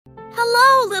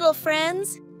Hello, little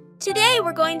friends. Today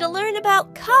we're going to learn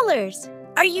about colors.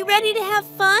 Are you ready to have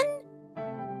fun?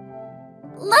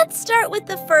 Let's start with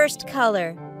the first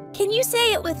color. Can you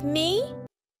say it with me?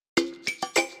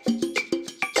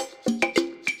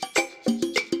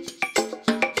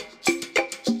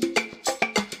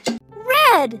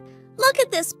 Red! Look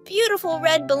at this beautiful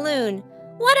red balloon.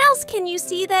 What else can you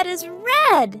see that is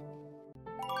red?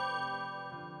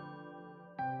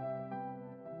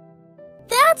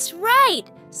 That's right!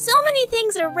 So many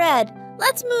things are red.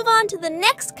 Let's move on to the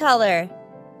next color.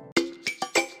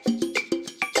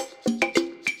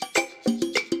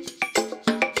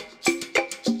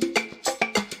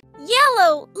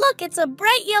 Yellow! Look, it's a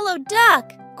bright yellow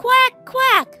duck. Quack,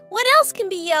 quack! What else can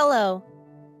be yellow?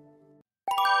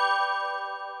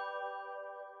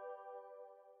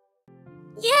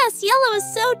 Yes, yellow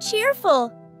is so cheerful.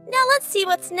 Now let's see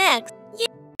what's next.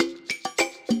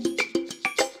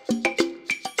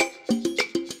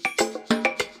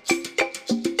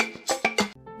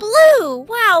 Blue!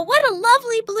 Wow, what a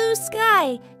lovely blue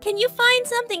sky. Can you find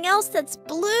something else that's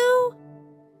blue?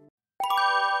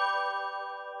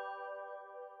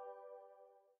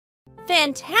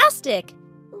 Fantastic!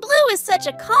 Blue is such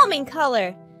a calming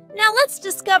color. Now let's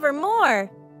discover more.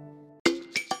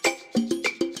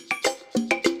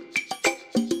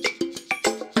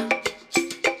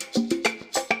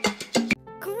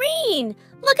 Green!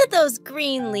 Look at those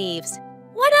green leaves.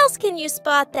 What else can you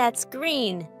spot that's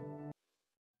green?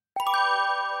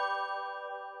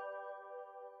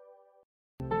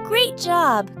 Great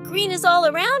job! Green is all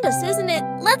around us, isn't it?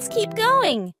 Let's keep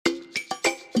going.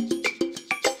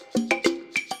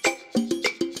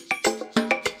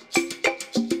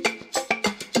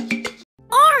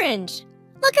 Orange!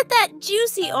 Look at that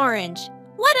juicy orange.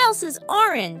 What else is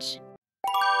orange?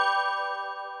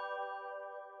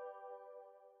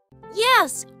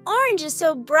 Yes, orange is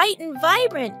so bright and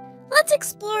vibrant. Let's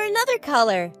explore another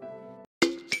color.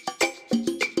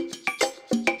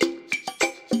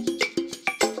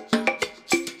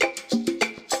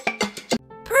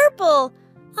 Purple!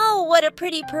 Oh, what a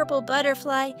pretty purple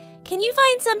butterfly. Can you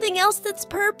find something else that's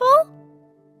purple?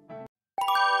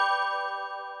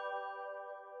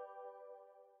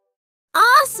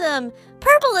 Awesome!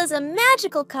 Purple is a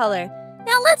magical color.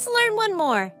 Now let's learn one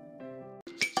more.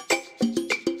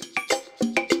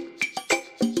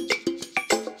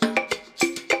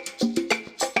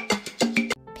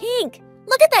 Pink!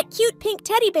 Look at that cute pink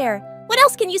teddy bear. What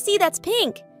else can you see that's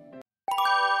pink?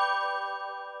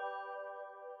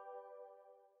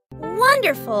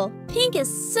 Wonderful! Pink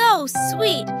is so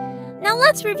sweet. Now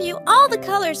let's review all the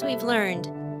colors we've learned.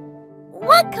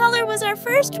 What color was our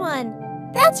first one?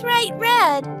 That's right,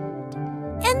 red.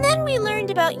 And then we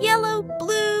learned about yellow,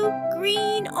 blue,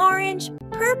 green, orange,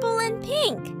 purple, and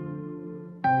pink.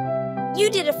 You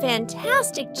did a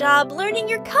fantastic job learning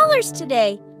your colors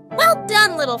today. Well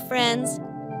done, little friends.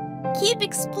 Keep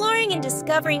exploring and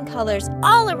discovering colors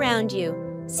all around you.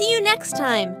 See you next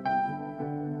time.